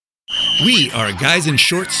We are Guys in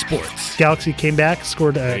Short Sports. Galaxy came back,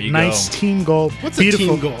 scored a nice team goal. What's a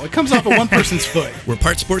team goal? It comes off of one person's foot. We're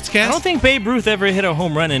part sportscast. I don't think Babe Ruth ever hit a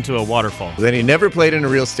home run into a waterfall. Then he never played in a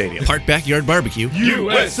real stadium. Part backyard barbecue.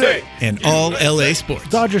 USA! And all LA sports.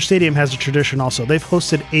 Dodger Stadium has a tradition also. They've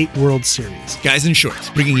hosted 8 World Series. Guys in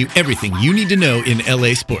Shorts, bringing you everything you need to know in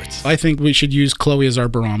LA sports. I think we should use Chloe as our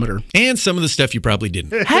barometer. And some of the stuff you probably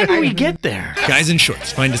didn't. How did we get there? Guys in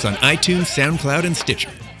Shorts. Find us on iTunes, SoundCloud, and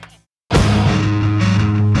Stitcher.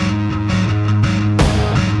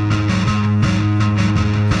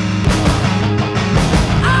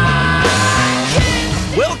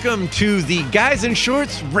 Welcome to the Guys in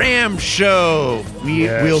Shorts Rams Show. We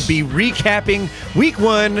will be recapping Week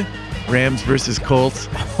 1, Rams versus Colts.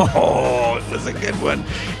 Oh, it was a good one.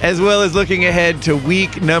 As well as looking ahead to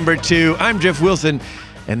Week number 2. I'm Jeff Wilson,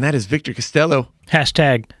 and that is Victor Costello.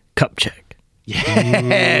 Hashtag cup check.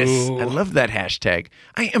 Yes. Ooh. I love that hashtag.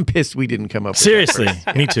 I am pissed we didn't come up with Seriously,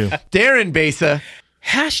 that. me too. Darren Besa.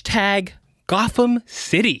 Hashtag Gotham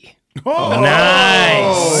City. Oh,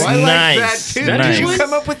 nice. I like Nice. that too. Nice. Did you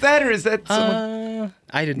come up with that, or is that someone?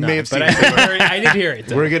 I did not, May have but seen I did hear it.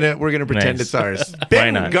 Though. We're gonna pretend Nice. it's ours.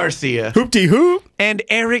 Ben not? Garcia. Hoop-de-hoop. And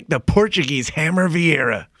Eric the Portuguese Hammer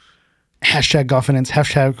Vieira. Hashtag Goffenance,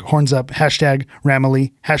 hashtag Horns Up, hashtag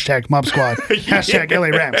Ramily, hashtag Mob Squad, hashtag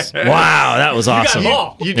LA Rams. Wow, that was awesome.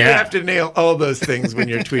 You do have to nail all those things when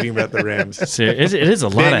you're tweeting about the Rams. It is a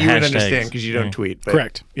lot Ben, of you would hashtags. understand because you don't tweet. But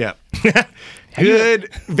Correct. Yeah. Good.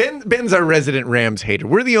 Ben's our resident Rams hater.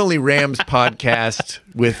 We're the only Rams podcast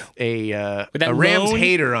with a Rams lone-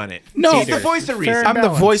 hater on it. No. He's the voice of reason. I'm the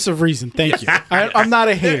voice of reason. Thank you. I'm not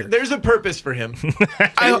a hater. There's a purpose for him. You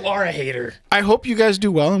are a hater. I hope you guys do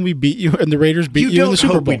well and we beat you and the Raiders beat you in don't the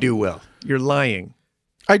Super hope Bowl. we do well. You're lying.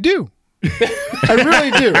 I do. I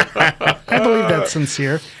really do. I believe that's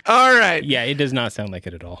sincere. All right. Yeah, it does not sound like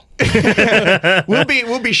it at all. We'll be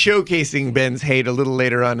showcasing Ben's hate a little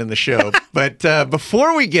later on in the show. But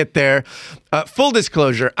before we get there, full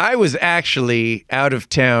disclosure, I was actually out of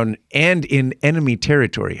town and in enemy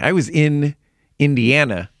territory. I was in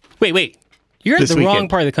Indiana. Wait. You're in This the weekend. wrong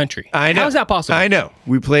part of the country. I know. How is that possible? I know.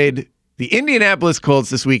 We played the Indianapolis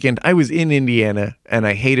Colts this weekend. I was in Indiana, and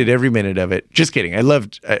I hated every minute of it. Just kidding. I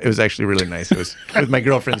loved it. Was actually really nice. It was with my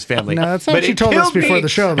girlfriend's family. No, that's not what you it told us killed me. before the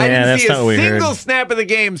show, though. I Yeah, didn't that's see not a what we heard. single snap of the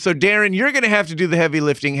game. So, Darren, you're going to have to do the heavy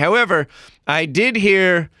lifting. However, I did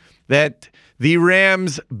hear that the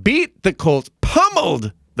Rams beat the Colts,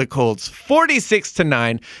 pummeled the Colts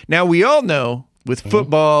 46-9. Now, we all know with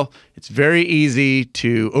football, it's very easy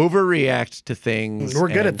to overreact to things. We're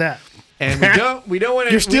good at that. And we don't want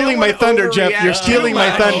to. You're stealing my thunder, Jeff. You're stealing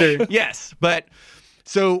my thunder. Yes, but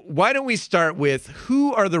so why don't we start with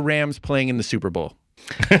who are the Rams playing in the Super Bowl?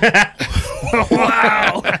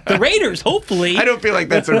 Wow. The Raiders, hopefully. I don't feel like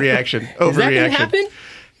that's a reaction. Overreaction. Is that going to happen?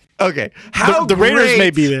 Okay. How The Raiders great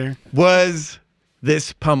may be there. Was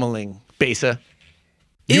this pummeling, Besa?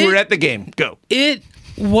 You were at the game. Go. It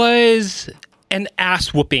was an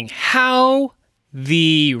ass whooping. How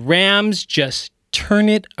the Rams just turn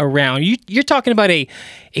it around. You're talking about a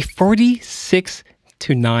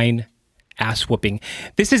 46-9 ass whooping.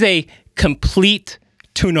 This is a complete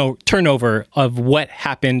turnover of what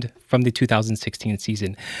happened from the 2016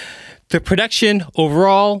 season. The production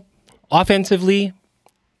overall, offensively,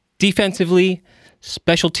 defensively,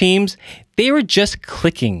 special teams, they were just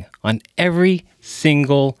clicking on every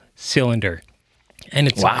single cylinder. And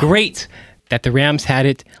it's great that the Rams had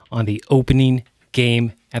it on the opening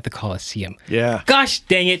game at the Coliseum. Yeah. Gosh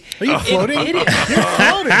dang it. Are you floating? You're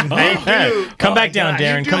floating. Come back down,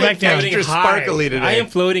 Darren. Come back down. Extra sparkly today. I am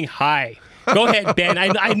floating high. Go ahead, Ben.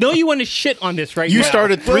 I know you want to shit on this right now. You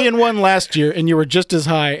started 3-1 last year, and you were just as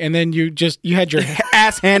high, and then you had your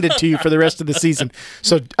ass handed to you for the rest of the season.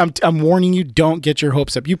 So I'm warning you, don't get your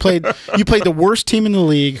hopes up. You played the worst team in the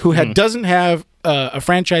league, who doesn't have a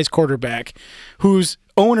franchise quarterback, whose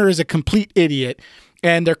owner is a complete idiot,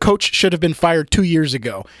 and their coach should have been fired 2 years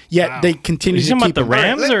ago. Yet they continue Is to it keep about the him.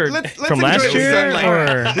 Rams or let's from last enjoy the year? sunlight.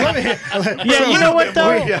 Or Yeah, you know what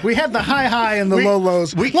though? We had the high and the low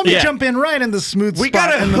lows. Let me jump in right in the smooth We spot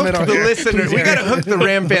gotta in the hook middle the here. listeners. We gotta hook the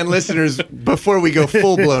Ram fan listeners before we go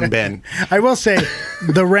full blown, Ben. I will say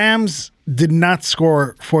the Rams did not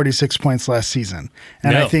score 46 points last season.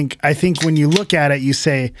 And No. I think when you look at it, you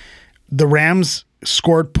say the Rams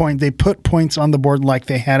scored they put points on the board like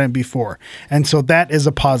they hadn't before. And so that is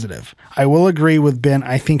a positive. I will agree with Ben.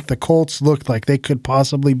 I think the Colts looked like they could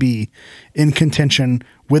possibly be in contention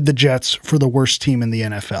with the Jets for the worst team in the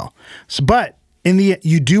NFL. But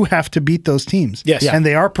you do have to beat those teams. Yes. And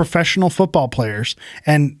they are professional football players.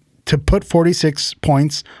 And to put 46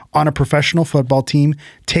 points on a professional football team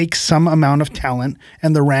takes some amount of talent,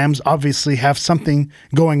 and the Rams obviously have something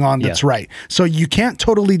going on that's right. So you can't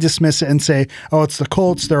totally dismiss it and say, oh, it's the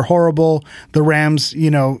Colts, they're horrible. The Rams,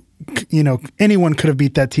 anyone could have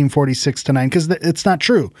beat that team 46-9 because it's not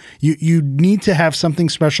true. You need to have something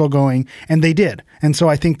special going, and they did. And so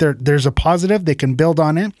I think there's a positive. They can build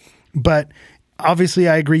on it, but obviously,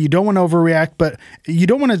 I agree. You don't want to overreact, but you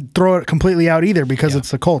don't want to throw it completely out either because it's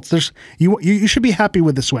the Colts. You should be happy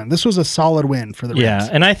with this win. This was a solid win for the Rams. Yeah,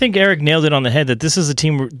 and I think Eric nailed it on the head that this is a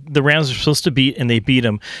team the Rams are supposed to beat, and they beat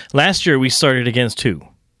them. Last year, we started against who?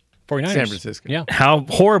 49ers. San Francisco. Yeah. How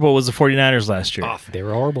horrible was the 49ers last year? They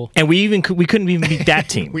were horrible. And we couldn't even beat that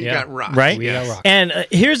team. We got rocked. Right? We got rocked. And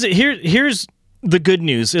here's the good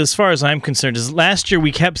news, as far as I'm concerned, is last year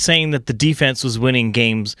we kept saying that the defense was winning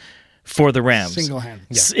games for the Rams. Single-handed.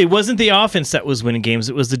 It wasn't the offense that was winning games,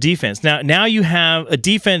 it was the defense. Now you have a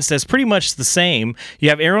defense that's pretty much the same. You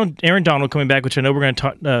have Aaron Donald coming back, which I know we're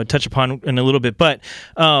going to touch upon in a little bit, but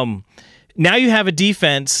now you have a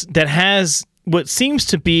defense that has what seems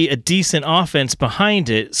to be a decent offense behind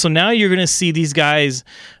it. So now you're going to see these guys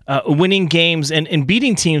winning games and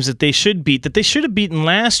beating teams that they should beat, that they should have beaten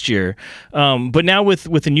last year. But now with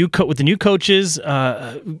the new coaches,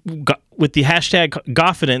 with the hashtag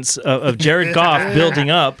Goffidence of Jared Goff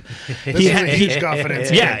building up, huge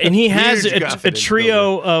confidence. yeah, and he has Huge a confidence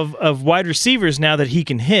trio of wide receivers now that he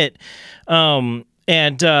can hit.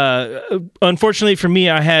 And unfortunately for me,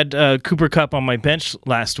 I had Cooper Kupp on my bench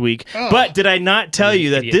last week. But did I not tell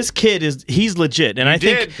you that this kid he's legit? And I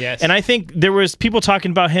think there was people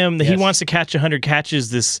talking about him that he wants to catch 100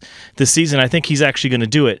 catches this season. I think he's actually going to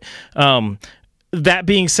do it. That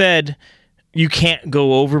being said, you can't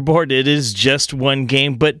go overboard. It is just one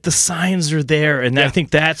game, but the signs are there, and I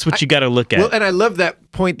think that's what you got to look at. Well, and I love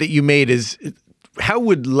that point that you made is how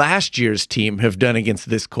would last year's team have done against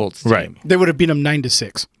this Colts team? Right. They would have beat them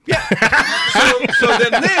 9-6. So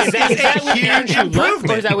then this Is is that a with huge Andrew Luck or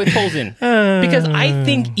improvement. is that with Colton? Because I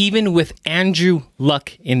think even with Andrew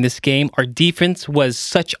Luck in this game, our defense was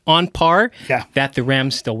such on par that the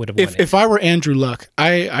Rams still would have won it. If I were Andrew Luck,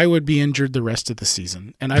 I would be injured the rest of the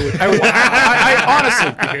season, and I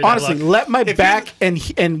honestly let my back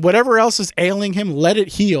and whatever else is ailing him, let it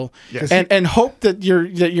heal, and hope that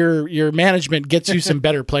your management gets you some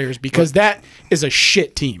better players because that is a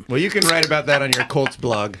shit team. Well, you can write about that on your Colts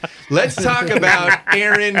blog. Let's talk about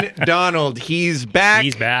Aaron Donald. He's back.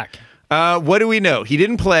 He's back. What do we know? He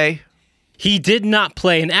didn't play. He did not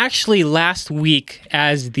play, and actually last week,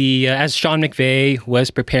 as Sean McVay was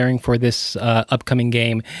preparing for this upcoming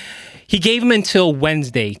game, he gave him until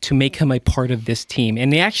Wednesday to make him a part of this team,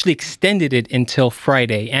 and they actually extended it until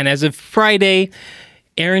Friday. And as of Friday,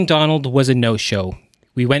 Aaron Donald was a no-show.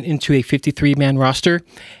 We went into a 53-man roster,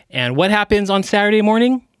 and what happens on Saturday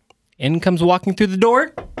morning? In comes walking through the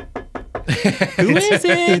door. Who is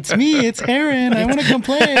it? It's me. It's Aaron. I want to come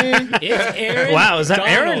play. It's Aaron. Wow, is that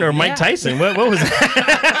Donald. Aaron or Mike Tyson? What was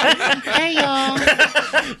that? Hey, y'all.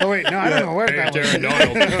 Oh, wait. No, I don't know where that was.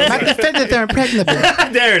 Not defended they're impregnable.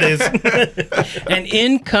 There it is. And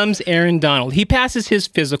in comes Aaron Donald. He passes his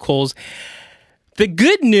physicals. The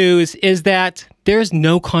good news is that there's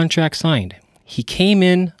no contract signed. He came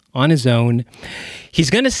in on his own. He's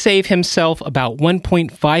going to save himself about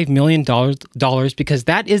 $1.5 million because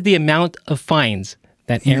that is the amount of fines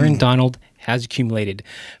that Aaron Donald has accumulated.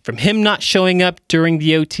 From him not showing up during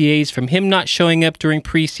the OTAs, from him not showing up during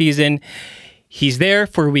preseason. He's there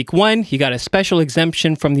for week 1. He got a special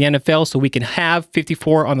exemption from the NFL so we can have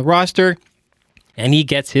 54 on the roster. And he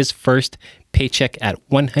gets his first paycheck at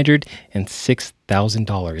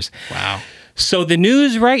 $106,000. Wow. So the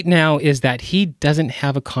news right now is that he doesn't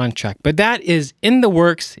have a contract, but that is in the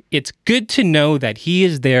works. It's good to know that he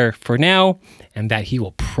is there for now and that he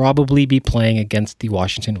will probably be playing against the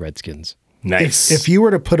Washington Redskins. Nice. If you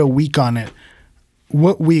were to put a week on it,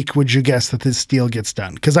 what week would you guess that this deal gets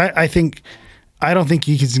done? Because I don't think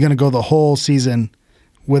he's going to go the whole season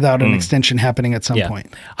without an extension happening at some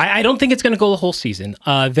point. I don't think it's going to go the whole season.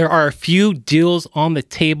 There are a few deals on the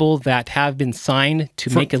table that have been signed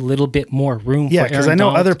to make a little bit more room for Aaron because I know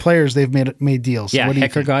Donald. other players, they've made deals. Yeah, what do you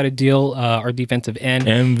Hecker think? got a deal. Our defensive end.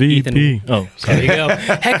 MVP. There you go.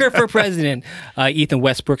 Hecker for president. Ethan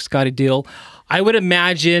Westbrook's got a deal. I would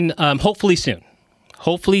imagine, hopefully soon.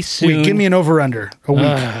 Hopefully soon. Wait, give me an over-under. A week.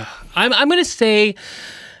 I'm going to say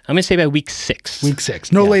by week 6. Week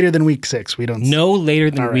 6. No later than week 6. We don't. No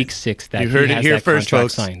later than week 6 that You heard he it has here that first, contract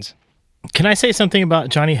folks. signs. Can I say something about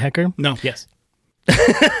Johnny Hecker? No. Yes.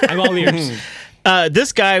 I'm all ears.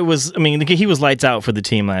 This guy was, he was lights out for the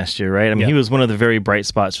team last year, right? He was one of the very bright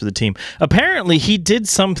spots for the team. Apparently, he did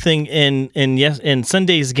something in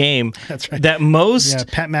Sunday's game. That's right. That most... Yeah,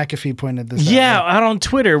 Pat McAfee pointed this out. Yeah, out on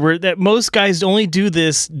Twitter, that most guys only do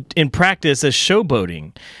this in practice as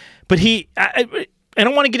showboating. But I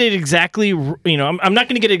don't want to get it exactly, I'm not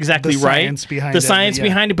going to get it exactly right. The science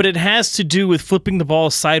behind it, but it has to do with flipping the ball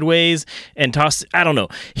sideways and toss. I don't know.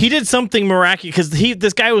 He did something miraculous because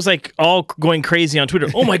this guy was like all going crazy on Twitter.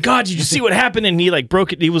 Oh my God, did you see what happened? And he like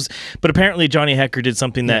broke it. But apparently Johnny Hecker did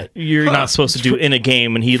something that you're not supposed to do in a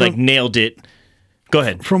game, and he like nailed it. Go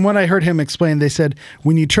ahead. From what I heard him explain, they said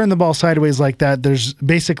when you turn the ball sideways like that, there's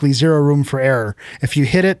basically zero room for error. If you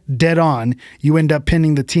hit it dead on, you end up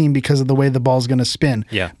pinning the team because of the way the ball's going to spin.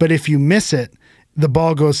 Yeah. But if you miss it, the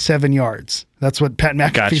ball goes 7 yards. That's what Pat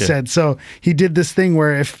McAfee said. So he did this thing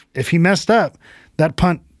where if he messed up, that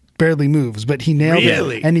punt barely moves, but he nailed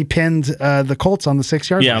it, and he pinned the Colts on the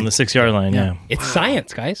 6-yard line. Yeah, on the 6-yard line, yeah. It's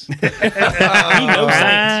science, guys. He knows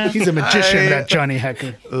science. He's a magician, that Johnny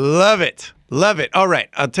Hecker. Love it. Love it. All right.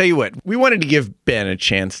 I'll tell you what. We wanted to give Ben a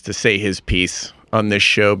chance to say his piece on this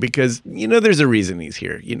show because, there's a reason he's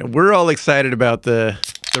here. We're all excited about the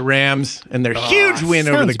Rams and their huge win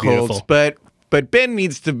over the Colts, but Ben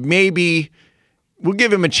needs to we'll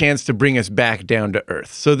give him a chance to bring us back down to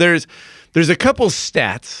earth. So there's a couple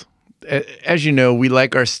stats. As you know, we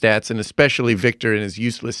like our stats, and especially Victor and his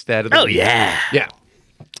useless stat of the week. Yeah. Yeah.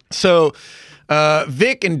 So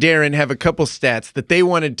Vic and Darren have a couple stats that they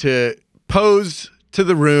wanted to pose to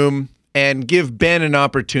the room and give Ben an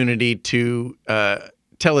opportunity to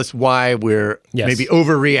tell us why we're maybe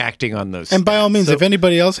overreacting on those. And by all means, if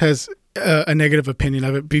anybody else has a negative opinion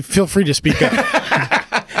of it, feel free to speak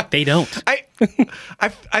up. They don't.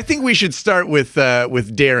 I think we should start with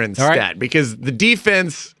Darren's stat because the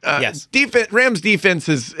defense, Rams defense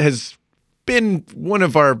has been one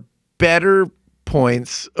of our better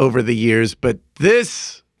points over the years, but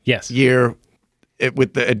this year,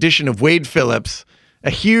 with the addition of Wade Phillips,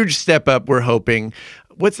 a huge step up, we're hoping.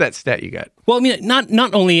 What's that stat you got? Well,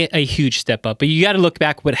 not only a huge step up, but you got to look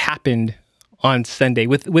back what happened on Sunday.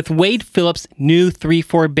 With Wade Phillips' new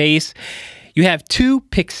 3-4 base, you have 2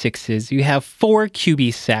 pick sixes, you have 4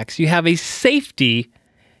 QB sacks, you have a safety.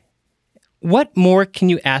 What more can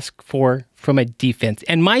you ask for from a defense?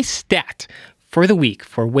 And my stat for the week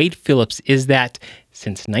for Wade Phillips is that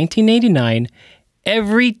since 1989,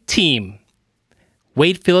 every team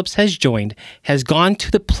Wade Phillips has joined has gone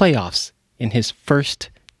to the playoffs in his first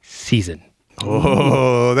season.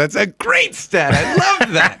 Oh, that's a great stat. I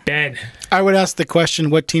love that. Ben. I would ask the question,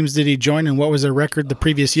 what teams did he join and what was their record the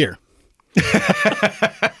previous year?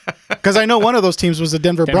 Because I know one of those teams was the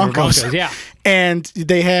Denver Broncos. Yeah. And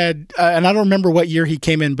they had, and I don't remember what year he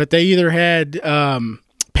came in, but they either had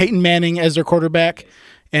Peyton Manning as their quarterback,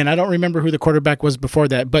 and I don't remember who the quarterback was before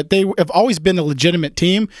that, but they have always been a legitimate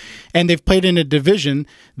team, and they've played in a division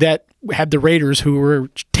that had the Raiders, who were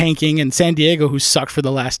tanking, and San Diego, who sucked for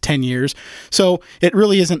the last 10 years. So it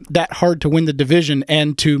really isn't that hard to win the division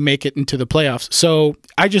and to make it into the playoffs. So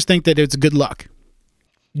I just think that it's good luck.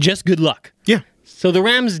 Just good luck. Yeah. So the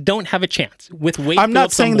Rams don't have a chance with Wade I'm not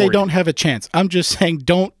Phillips saying on they board. don't have a chance. I'm just saying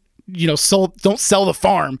don't sell the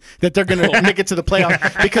farm that they're going to make it to the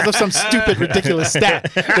playoffs because of some stupid, ridiculous stat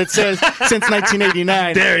that says since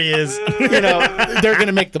 1989, There he is. they're going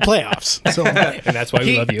to make the playoffs. So And that's why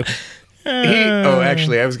we love you.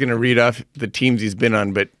 Actually, I was going to read off the teams he's been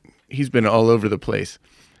on, but he's been all over the place.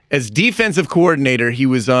 As defensive coordinator, he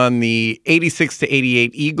was on the 86 to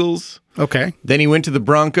 88 Eagles. okay. Then he went to the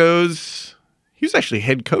Broncos. He was actually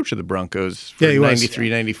head coach of the Broncos for Yeah, he was. 93,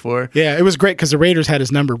 94. Yeah, it was great because the Raiders had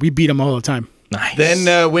his number. We beat them all the time. Nice.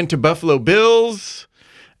 Then went to Buffalo Bills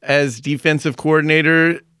as defensive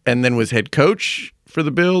coordinator and then was head coach for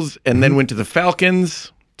the Bills, and then went to the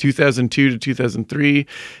Falcons 2002 to 2003.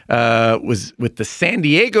 Was with the San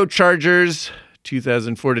Diego Chargers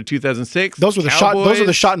 2004 to 2006. Those were the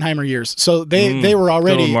Schottenheimer years. So they were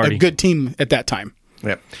already a good team at that time.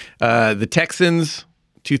 Yep. The Texans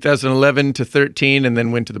 2011 to 13, and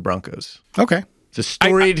then went to the Broncos. Okay. It's a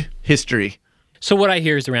storied history. So what I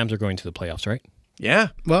hear is the Rams are going to the playoffs, right? Yeah.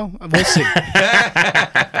 Well, we'll see.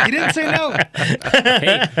 He didn't say no.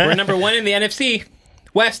 Hey, we're number 1 in the NFC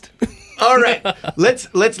West. All right.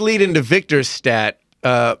 Let's lead into Victor's stat.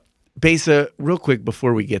 Besa, real quick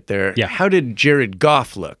before we get there. Yeah. How did Jared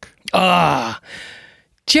Goff look?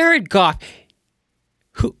 Jared Goff,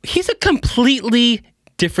 he's a completely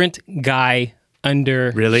different guy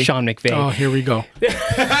under Really? Sean McVay. Oh, here we go.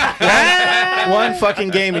 One fucking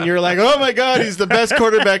game, and you're like, oh my God, he's the best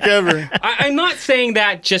quarterback ever. I'm not saying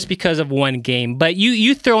that just because of one game, but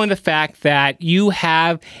you throw in the fact that you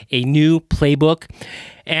have a new playbook,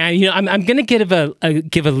 and I'm going to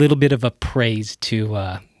give a little bit of a praise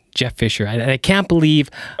to Jeff Fisher. I can't believe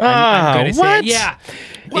I'm going to say it. Yeah.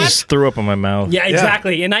 You just threw up in my mouth. Yeah,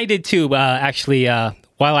 exactly. Yeah. And I did too, actually,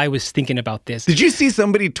 while I was thinking about this. Did you see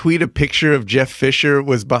somebody tweet a picture of Jeff Fisher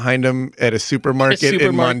was behind him at a supermarket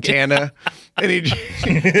in Montana? And he just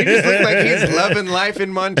looked like he's loving life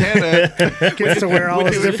in Montana. Gets to wear all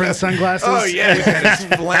his different sunglasses. Oh, yeah. He's got his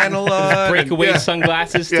flannel on. Breakaway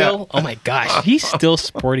sunglasses still. Oh, my gosh. He's still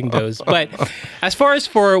sporting those. But as far as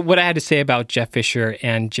for what I had to say about Jeff Fisher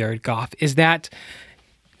and Jared Goff is that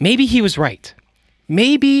maybe he was right.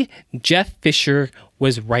 Maybe Jeff Fisher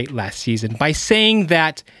was right last season by saying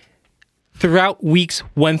that throughout weeks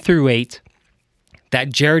 1 through 8, that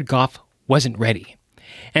Jared Goff wasn't ready.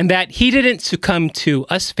 And that he didn't succumb to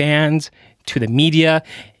us fans, to the media,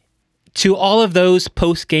 to all of those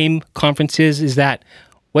post-game conferences, is that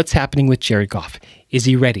what's happening with Jared Goff? Is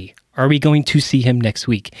he ready? Are we going to see him next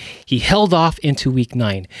week? He held off into week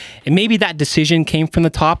 9. And maybe that decision came from the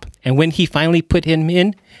top. And when he finally put him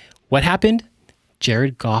in, what happened?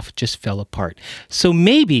 Jared Goff just fell apart. So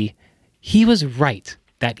maybe he was right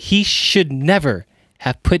that he should never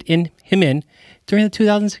have put him in during the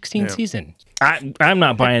 2016 season. I'm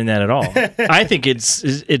not buying that at all. I think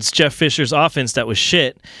it's Jeff Fisher's offense that was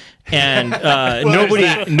shit, and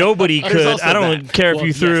nobody could. I don't care if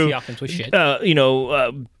you threw, the offense was shit.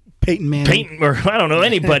 Peyton Manning. Or I don't know,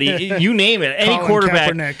 anybody, you name it, any Colin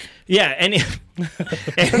quarterback. Kaepernick. Yeah,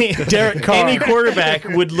 Derek Carr. any quarterback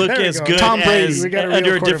would look as good Tom Brady. as We got a real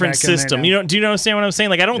under a different quarterback in there system. now. Do you understand what I'm saying?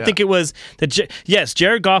 Like, I don't think it was that. Yes,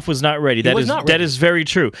 Jared Goff was not ready. That is very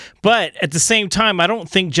true. But at the same time, I don't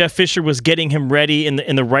think Jeff Fisher was getting him ready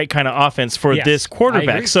in the right kind of offense for this I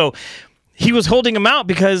quarterback. agree. So he was holding him out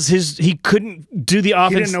because he couldn't do the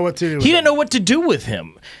offense. He didn't know what to do with He him. didn't know what to do with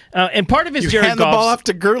him. And part of it's You Jared hand the ball Goff's. off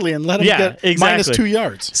to Gurley and let him get exactly. minus 2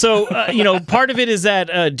 yards. So, part of it is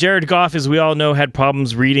that Jared Goff, as we all know, had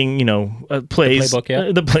problems reading, plays.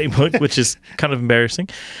 The playbook, which is kind of embarrassing.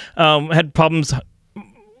 Had problems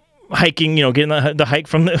hiking, getting the hike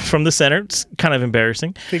from the center. It's kind of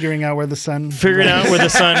embarrassing. Figuring out where the sun.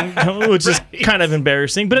 Which is kind of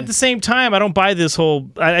embarrassing. But at the same time, I don't buy this whole.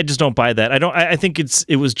 I just don't buy that. I think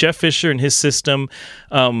it was Jeff Fisher and his system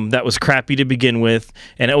that was crappy to begin with,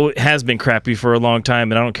 and it has been crappy for a long time.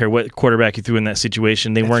 And I don't care what quarterback you threw in that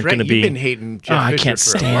situation, they weren't going to be. You've been hating Jeff I Fisher can't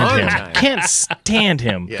for a stand long him. time. Can't stand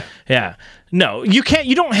him. Yeah. No, you can't.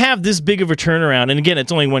 You don't have this big of a turnaround. And again,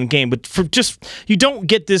 it's only one game, but you don't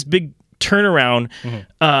get this big turnaround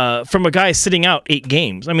from a guy sitting out 8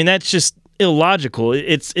 games. I mean, that's just illogical.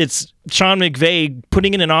 It's Sean McVay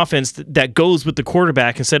putting in an offense that goes with the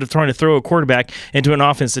quarterback instead of trying to throw a quarterback into an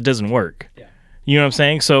offense that doesn't work. Yeah. You know what I'm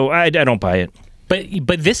saying? So I don't buy it.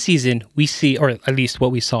 But this season, we see, or at least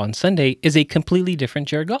what we saw on Sunday, is a completely different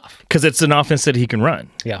Jared Goff. Because it's an offense that he can run.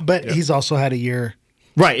 Yeah. But he's also had a year.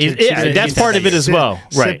 Right. That's part of it as well.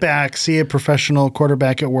 Right. Sit back, see a professional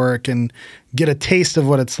quarterback at work, and get a taste of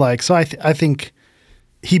what it's like. So I think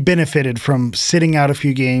he benefited from sitting out a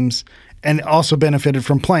few games and also benefited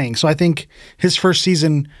from playing. So I think his first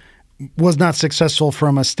season was not successful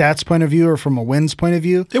from a stats point of view or from a wins point of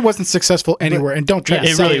view. It wasn't successful anywhere, and don't try to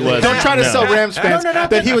It sell. really was. Don't try to No. sell Rams fans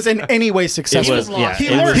that he was in any way successful. was, yeah, he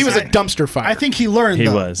it was a dumpster fire. I think he learned. He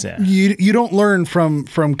though. was, yeah. You don't learn from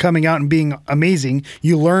coming out and being amazing.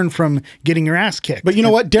 You learn from getting your ass kicked. But you know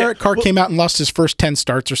what? Derek Carr came out and lost his first 10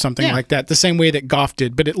 starts or something Yeah. like that, the same way that Goff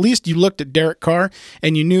did. But at least you looked at Derek Carr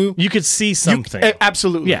and you knew. You could see something.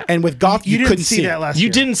 Absolutely. Yeah. And with Goff, you couldn't didn't see that last You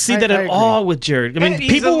year. didn't see that I at agree. all with Jared. I mean, And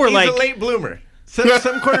people were he's like, a late bloomer. Some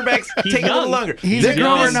quarterbacks take a little young. longer. He's a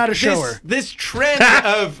grower, not a shower. This trend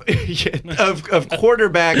of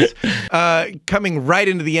quarterbacks coming right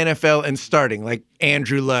into the NFL and starting, like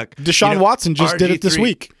Andrew Luck. Deshaun Watson just did it this RG3.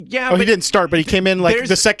 week. Yeah, he but didn't start, but he came in like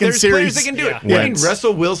the second there's series. Players that can do it. Yeah. I mean,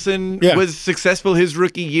 Russell Wilson Yeah. was successful his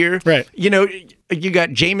rookie year. Right. You got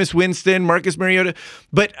Jameis Winston, Marcus Mariota,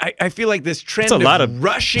 but I feel like this trend It's a lot of-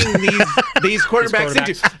 rushing these quarterbacks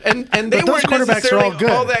into, and they But those weren't quarterbacks are necessarily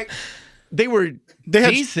all good. that. They were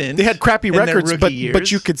decent. They had crappy in their records, rookie but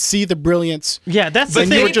years. you could see the brilliance. yeah, that's the And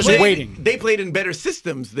thing. you were just waiting. They played in better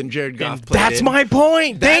systems than Jared Goff played. That's in. my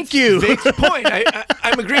point. Thank you. Vic's point.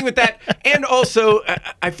 I'm agreeing with that. And also,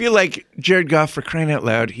 I feel like Jared Goff, for crying out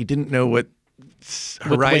loud, he didn't know what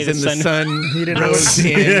horizon the sun rose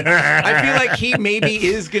in. I feel like he maybe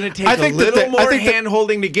is going to take a little more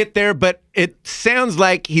hand-holding to get there, but it sounds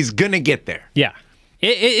like he's going to get there. Yeah.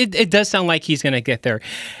 It does sound like he's going to get there.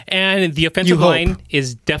 And the offensive line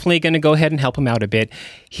is definitely going to go ahead and help him out a bit.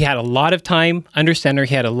 He had a lot of time under center.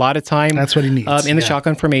 He had a lot of time. That's what he needs. In the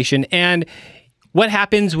shotgun formation. And what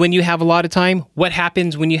happens when you have a lot of time? What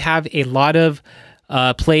happens when you have a lot of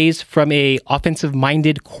plays from a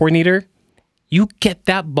offensive-minded coordinator? You get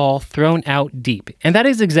that ball thrown out deep. And that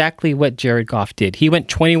is exactly what Jared Goff did. He went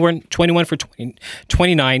 21 for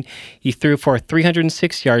 29. He threw for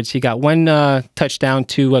 306 yards. He got one touchdown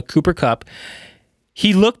to Cooper Kupp.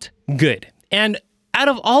 He looked good. And out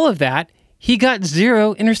of all of that, he got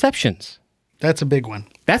 0 interceptions. That's a big one.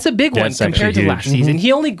 That's a big one compared to last season.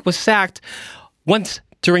 He only was sacked once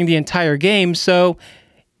during the entire game. So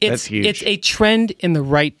it's a trend in the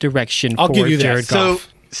right direction for Jared Goff.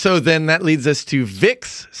 So then that leads us to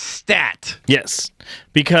Vic's stat. Yes,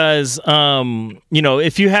 because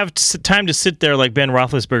if you have time to sit there like Ben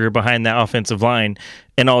Roethlisberger behind that offensive line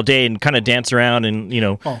and all day and kind of dance around and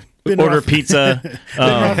order pizza. Ben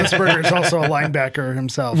Roethlisberger is also a linebacker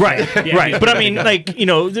himself. Right, right. But I mean,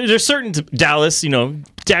 there's certain Dallas.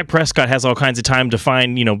 Dak Prescott has all kinds of time to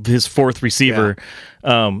find his fourth receiver. Yeah.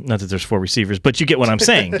 Not that there's 4 receivers, but you get what I'm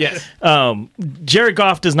saying. Yes. Jared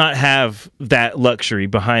Goff does not have that luxury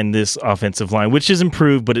behind this offensive line, which is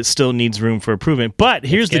improved, but it still needs room for improvement. But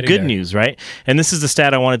here's the good news, right? And this is the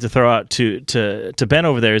stat I wanted to throw out to Ben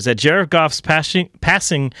over there, is that Jared Goff's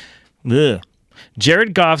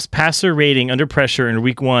Jared Goff's passer rating under pressure in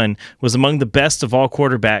week 1 was among the best of all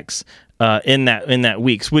quarterbacks in that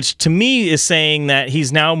week, which to me is saying that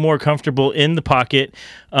he's now more comfortable in the pocket,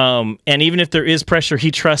 and even if there is pressure,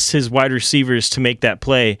 he trusts his wide receivers to make that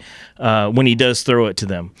play when he does throw it to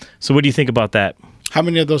them. So what do you think about that? How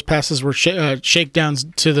many of those passes were shakedowns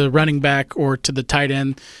to the running back or to the tight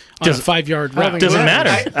end on a 5-yard route? Doesn't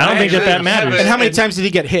matter. I don't think that matters. And how many times did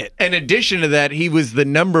he get hit? In addition to that, he was the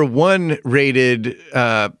number 1 rated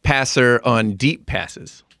passer on deep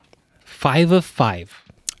passes. 5 of 5.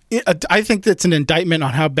 I think that's an indictment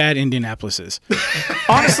on how bad Indianapolis is.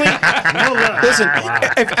 Honestly, listen,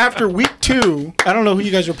 if after week 2, I don't know who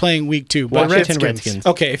you guys are playing week 2, but Redskins.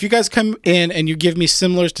 Okay, if you guys come in and you give me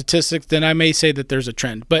similar statistics, then I may say that there's a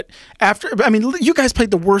trend. But you guys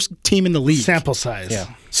played the worst team in the league. Sample size.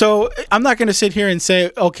 Yeah. So I'm not going to sit here and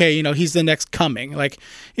say, okay, he's the next coming. He was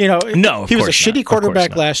a shitty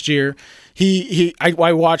quarterback last year.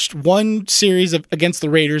 I watched one series against the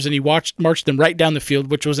Raiders, and he marched them right down the field,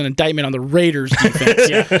 which was an indictment on the Raiders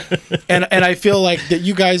defense. And I feel like that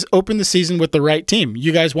you guys opened the season with the right team.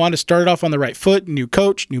 You guys want to start off on the right foot, new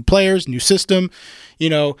coach, new players, new system,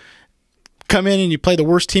 come in and you play the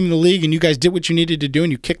worst team in the league, and you guys did what you needed to do,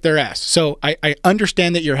 and you kicked their ass. So I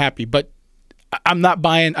understand that you're happy, but I'm not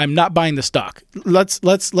buying the stock. Let's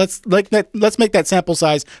make that sample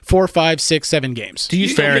size 4, 5, 6, 7 games. Do you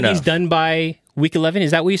still think he's done by week 11?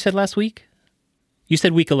 Is that what you said last week? You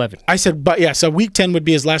said week 11. I said, so week 10 would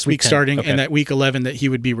be his last week starting, and that week 11 that he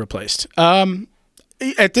would be replaced.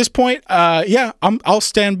 At this point, I'll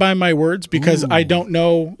stand by my words because I don't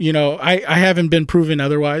know. I haven't been proven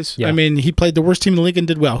otherwise. Yeah. I mean, he played the worst team in the league and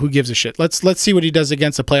did well. Who gives a shit? Let's see what he does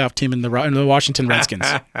against a playoff team in the Washington Redskins.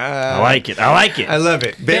 I like it. I love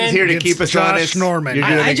it. Ben's here to keep us honest. Norman. You're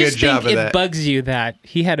doing a good job of that. I just think it bugs you that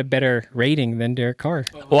he had a better rating than Derek Carr.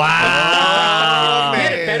 Wow. He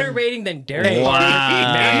had a better rating than Derek Carr.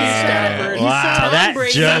 Matt Stafford. That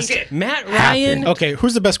Brady, just Matt Ryan. Okay,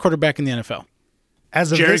 who's the best quarterback in the NFL? As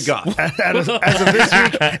of Jared Goff. As of this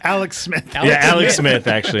week, Alex Smith. Alex Smith,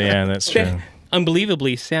 actually. Yeah, that's true.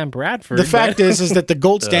 Unbelievably, Sam Bradford. The fact is that the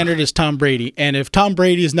gold standard is Tom Brady. And if Tom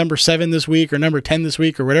Brady is number 7 this week or number 10 this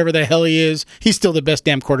week or whatever the hell he is, he's still the best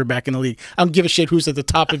damn quarterback in the league. I don't give a shit who's at the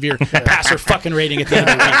top of your passer fucking rating at the end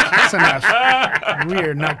of the week. That's enough. We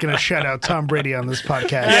are not going to shout out Tom Brady on this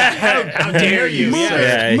podcast. How dare you?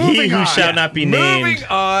 He who shall not be named. Moving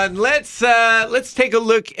on, let's take a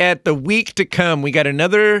look at the week to come. We got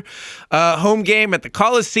another home game at the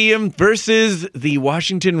Coliseum versus the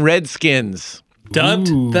Washington Redskins. Dubbed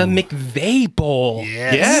the McVay Bowl.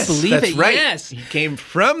 Yes, believe that's it. right. Yes. He came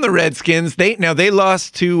from the Redskins. They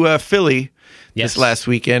lost to Philly this last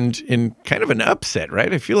weekend in kind of an upset,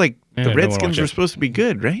 right? I feel like the Redskins were supposed to be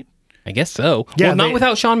good, right? I guess so. Yeah, well, not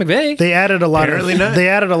without Sean McVay. They added a lot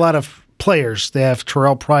of players. They have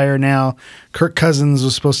Terrell Pryor now. Kirk Cousins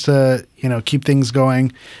was supposed to, keep things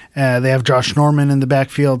going. They have Josh Norman in the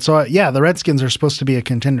backfield. So the Redskins are supposed to be a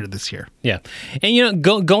contender this year. Yeah, and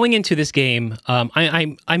going into this game,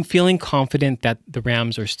 I'm feeling confident that the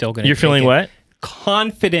Rams are still going to. You're feeling what?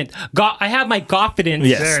 Confident. I have my confidence.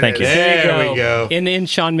 Yes, thank you. There we go. In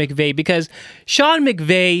Sean McVay, because Sean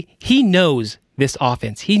McVay, he knows this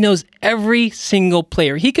offense. He knows every single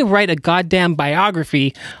player. He could write a goddamn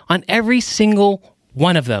biography on every single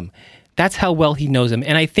one of them. That's how well he knows them.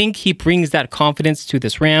 And I think he brings that confidence to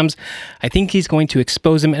this Rams. I think he's going to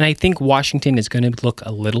expose them. And I think Washington is going to look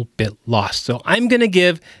a little bit lost. So I'm going to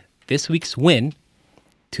give this week's win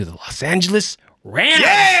to the Los Angeles Rams.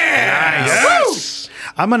 Yeah! Yes.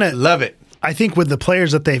 I'm going to Love it. I think with the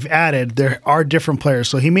players that they've added, there are different players.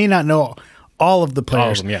 So he may not know all of the players.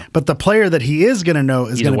 All of them, yeah. But the player that he is going to know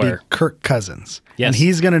is going to be aware. Kirk Cousins. Yes. And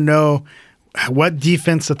he's going to know what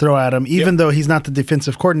defense to throw at him, even though he's not the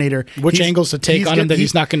defensive coordinator. Which angles to take on him that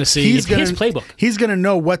he's not going to see. His playbook. He's going to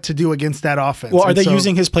know what to do against that offense. Well, are And they so-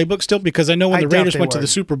 using his playbook still? Because I know when I the doubt Raiders they went to were. the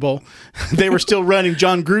Super Bowl, they were still running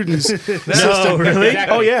John Gruden's system. really?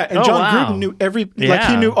 Oh yeah, and Oh, John wow. Gruden knew every like he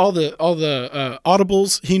Yeah. knew all the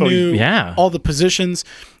audibles. He knew yeah. all the positions,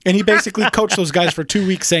 and he basically coached those guys for 2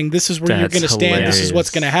 weeks, saying this is where you're That's going to stand. This is what's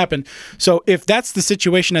hilarious. going to happen. So if that's the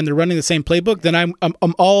situation and they're running the same playbook, then I'm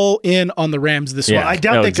all in on the Rams this Yeah. week. I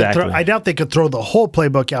doubt No, they could throw. exactly. I doubt they could throw the whole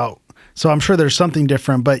playbook out. So I'm sure there's something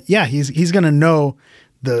different. But yeah, he's going to know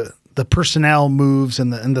the personnel moves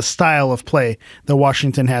and the style of play that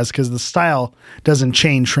Washington has, because the style doesn't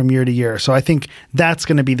change from year to year. So I think that's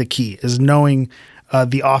going to be the key, is knowing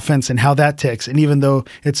the offense and how that ticks. And even though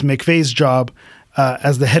it's McVay's job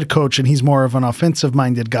as the head coach and he's more of an offensive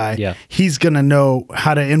minded guy, Yeah. he's going to know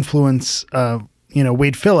how to influence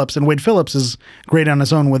Wade Phillips, and Wade Phillips is great on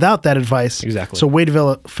his own without that advice. Exactly. So Wade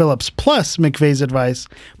Phillips plus McVay's advice,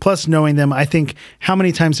 plus knowing them. I think, how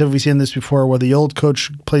many times have we seen this before, where the old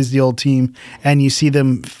coach plays the old team, and you see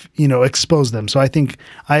them, expose them. So I think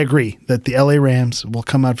I agree that the LA Rams will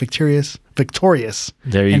come out victorious.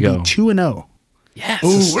 There you and go. Be 2-0 Yes.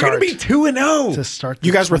 Ooh, we're going to be 2-0. to start.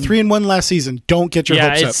 You the guys were 3-1 last season. Don't get your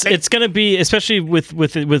Yeah, hopes up. it's going to be, especially with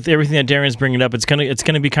everything that Darren's bringing up. It's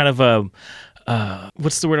gonna be kind of a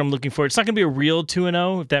what's the word I'm looking for? It's not going to be a real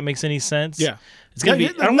 2-0, if that makes any sense. Yeah. It's going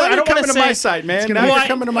to be. I don't Now you're want coming to to say my side, man. gonna Now be- you're Well,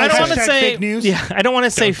 coming to my I don't side. want to Hashtag say fake news. Yeah, I don't want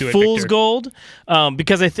to say do it, fool's Victor. gold,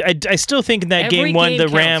 because I still think in that Every game one the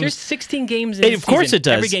counts. Rams. There's 16 games in a Of course season. it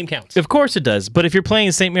does. Every game counts. Of course it does. But if you're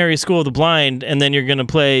playing St. Mary's School of the Blind and then you're going to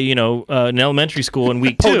play, an elementary school in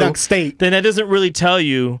week 2, Podunk State. then that doesn't really tell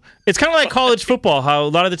you. It's kind of like college football. How a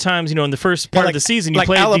lot of the times, in the first part of the season, you like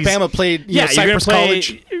play Alabama played you're Cypress going to play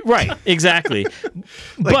College. right. Exactly.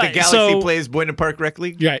 Like the Galaxy plays Buena Park Rec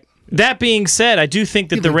League. Right. That being said, I do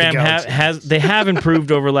think that You the leave the Ram Galaxy. have improved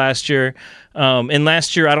over last year. And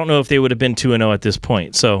last year, I don't know if they would have been 2-0 at this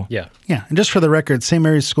point. So Yeah. Yeah, and just for the record, St.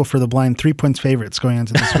 Mary's School for the Blind, 3 points favorites going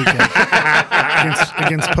into this weekend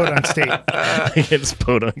against Podunk State. against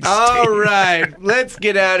Podunk State. All right, let's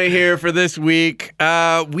get out of here for this week.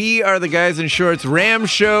 We are the Guys in Shorts Ram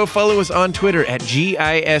Show. Follow us on Twitter at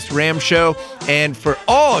GIS Ram Show. And for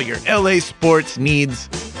all your LA sports needs,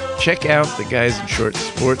 check out the Guys in Shorts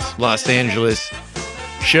Sports Los Angeles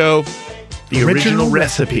show, The Original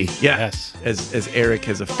Recipe. Yeah, Yes. as Eric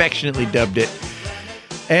has affectionately dubbed it.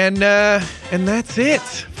 And that's it.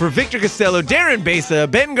 For Victor Costello, Darren Besa,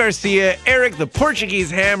 Ben Garcia, Eric the Portuguese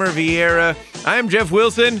Hammer Vieira, I'm Jeff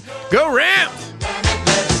Wilson. Go Rams!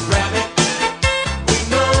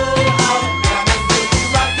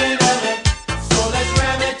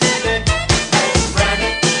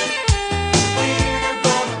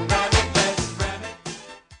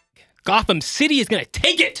 Gotham City is going to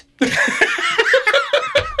take it. Get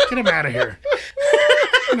him out of here.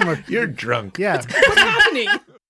 You're drunk. Yeah. What's happening?